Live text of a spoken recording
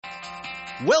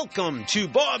Welcome to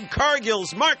Bob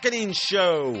Cargill's Marketing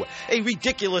Show, a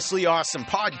ridiculously awesome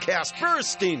podcast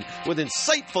bursting with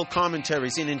insightful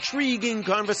commentaries and intriguing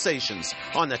conversations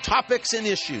on the topics and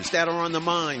issues that are on the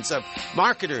minds of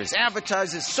marketers,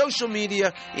 advertisers, social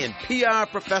media, and PR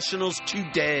professionals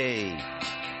today.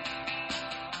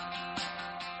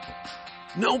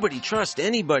 Nobody trusts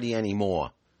anybody anymore,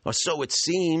 or so it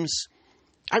seems.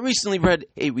 I recently read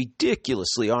a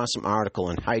ridiculously awesome article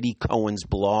on Heidi Cohen's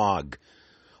blog,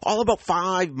 all about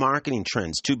 5 marketing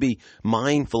trends to be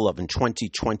mindful of in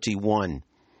 2021.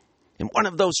 And one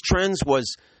of those trends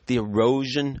was the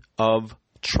erosion of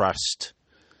trust.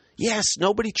 Yes,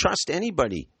 nobody trusts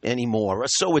anybody anymore, or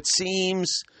so it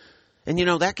seems. And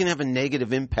that can have a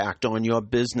negative impact on your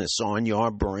business, on your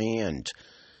brand.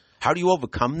 How do you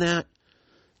overcome that?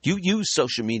 You use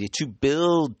social media to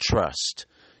build trust.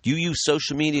 You use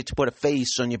social media to put a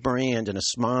face on your brand and a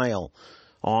smile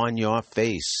on your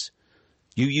face.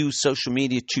 You use social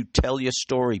media to tell your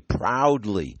story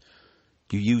proudly.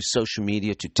 You use social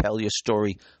media to tell your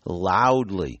story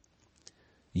loudly.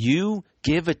 You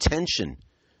give attention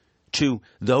to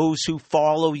those who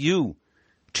follow you,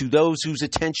 to those whose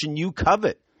attention you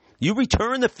covet. You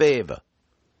return the favor.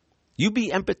 You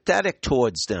be empathetic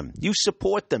towards them. You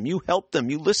support them. You help them.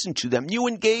 You listen to them. You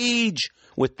engage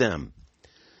with them.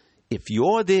 If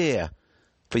you're there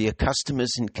for your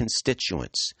customers and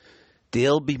constituents,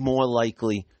 they'll be more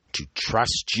likely to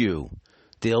trust you.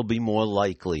 They'll be more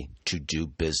likely to do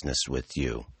business with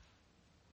you.